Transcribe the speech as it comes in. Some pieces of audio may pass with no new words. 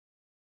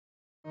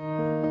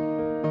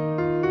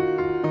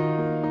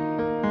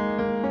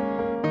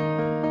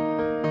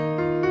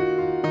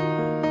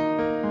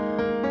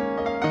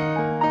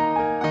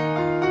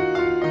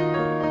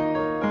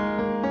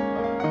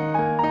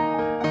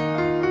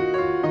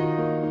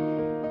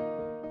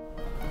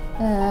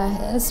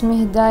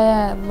اسمي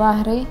هدايا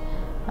الظاهري،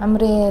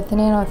 عمري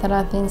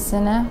 32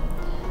 سنة،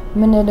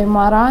 من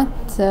الإمارات.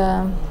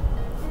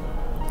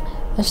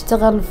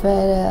 أشتغل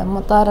في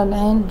مطار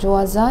العين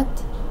جوازات،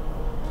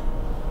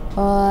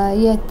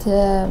 وجيت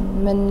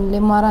من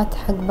الإمارات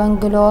حق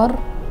بنغلور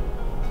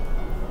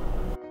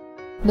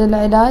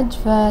للعلاج،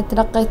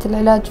 فتلقيت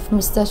العلاج في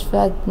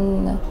مستشفى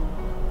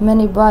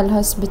مانيبال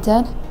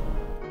هوسبيتال،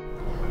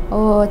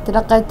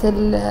 وتلقيت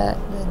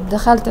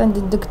دخلت عند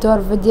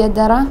الدكتور في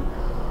ديدرة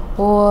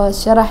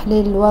وشرح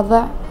لي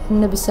الوضع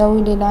انه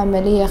بيسوي لي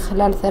العملية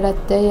خلال 3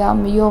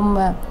 أيام،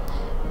 يوم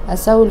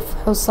اسوي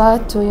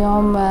الفحوصات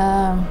ويوم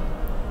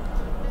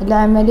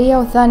العملية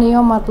وثاني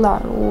يوم اطلع،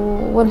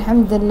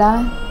 والحمد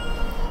لله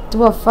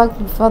توفقت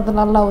بفضل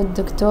الله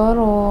والدكتور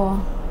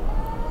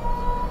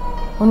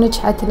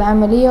ونجحت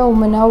العملية.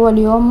 ومن اول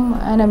يوم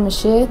انا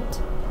مشيت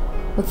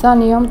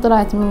وثاني يوم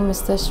طلعت من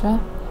المستشفى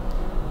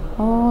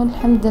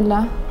والحمد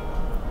لله.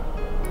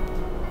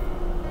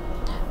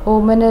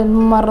 ومن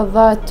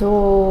الممرضات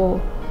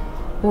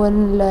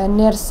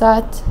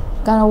والنيرسات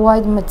كانوا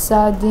وايد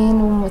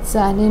متساعدين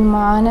ومتساهلين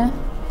معانا،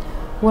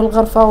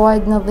 والغرفة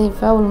وايد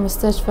نظيفة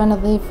والمستشفى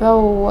نظيفة،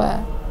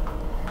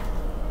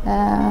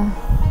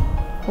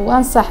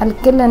 وأنصح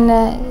الكل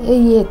إنه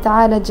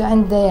يتعالج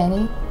عنده،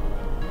 يعني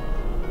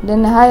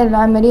لأن هاي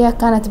العملية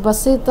كانت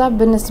بسيطة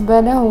بالنسبة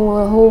له،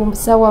 وهو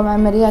سوى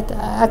عمليات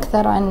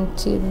أكثر عن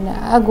شي،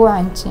 أقوى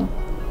عن شي.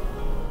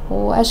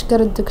 وأشكر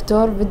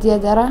الدكتور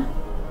بديدرة.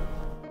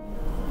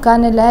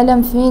 كان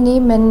الألم فيني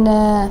من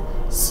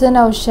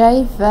سنة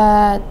وشي،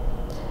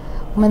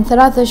 فمن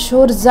 3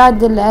 شهور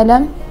زاد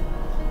الألم،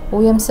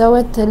 ويوم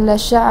سويت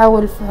الأشعة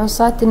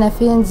والفحوصات إن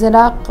في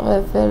انزلاق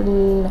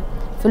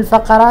في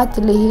الفقرات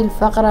اللي هي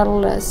الفقرة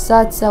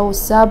السادسة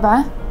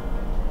والسابعة،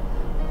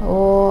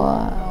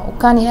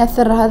 وكان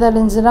يأثر هذا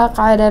الانزلاق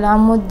على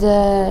العمود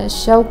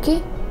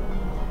الشوكي،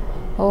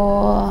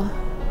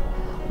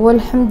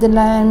 والحمد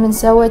لله يعني من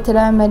سويت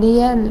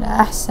العملية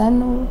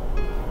الأحسن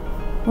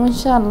وإن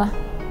شاء الله.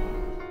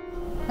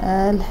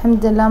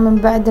 الحمد لله من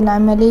بعد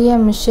العملية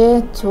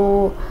مشيت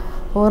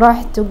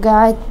ورحت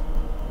وقعدت،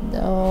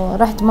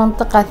 ورحت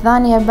منطقة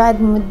ثانية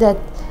بعد مدة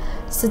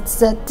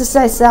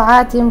 9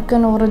 ساعات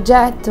يمكن،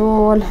 ورجعت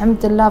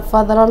والحمد لله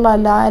بفضل الله،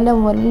 لا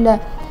ألم ولا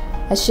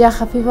أشياء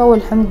خفيفة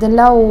والحمد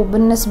لله.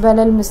 وبالنسبة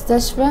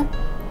للمستشفى،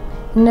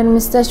 إن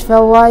المستشفى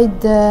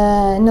وايد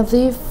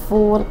نظيف،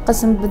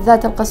 والقسم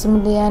بالذات القسم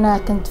اللي أنا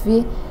كنت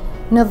فيه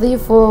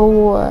نظيف،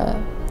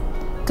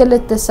 وكل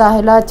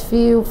التساهلات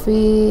فيه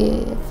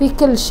وفي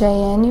كل شيء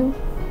يعني،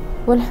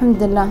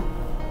 والحمد لله.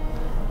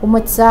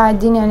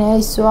 ومتساعدين يعني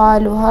أي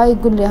سؤال وهاي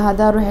يقول لي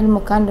هذا روح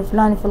المكان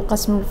الفلاني في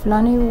القسم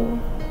الفلاني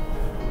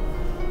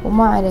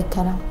وما عليه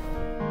كلام.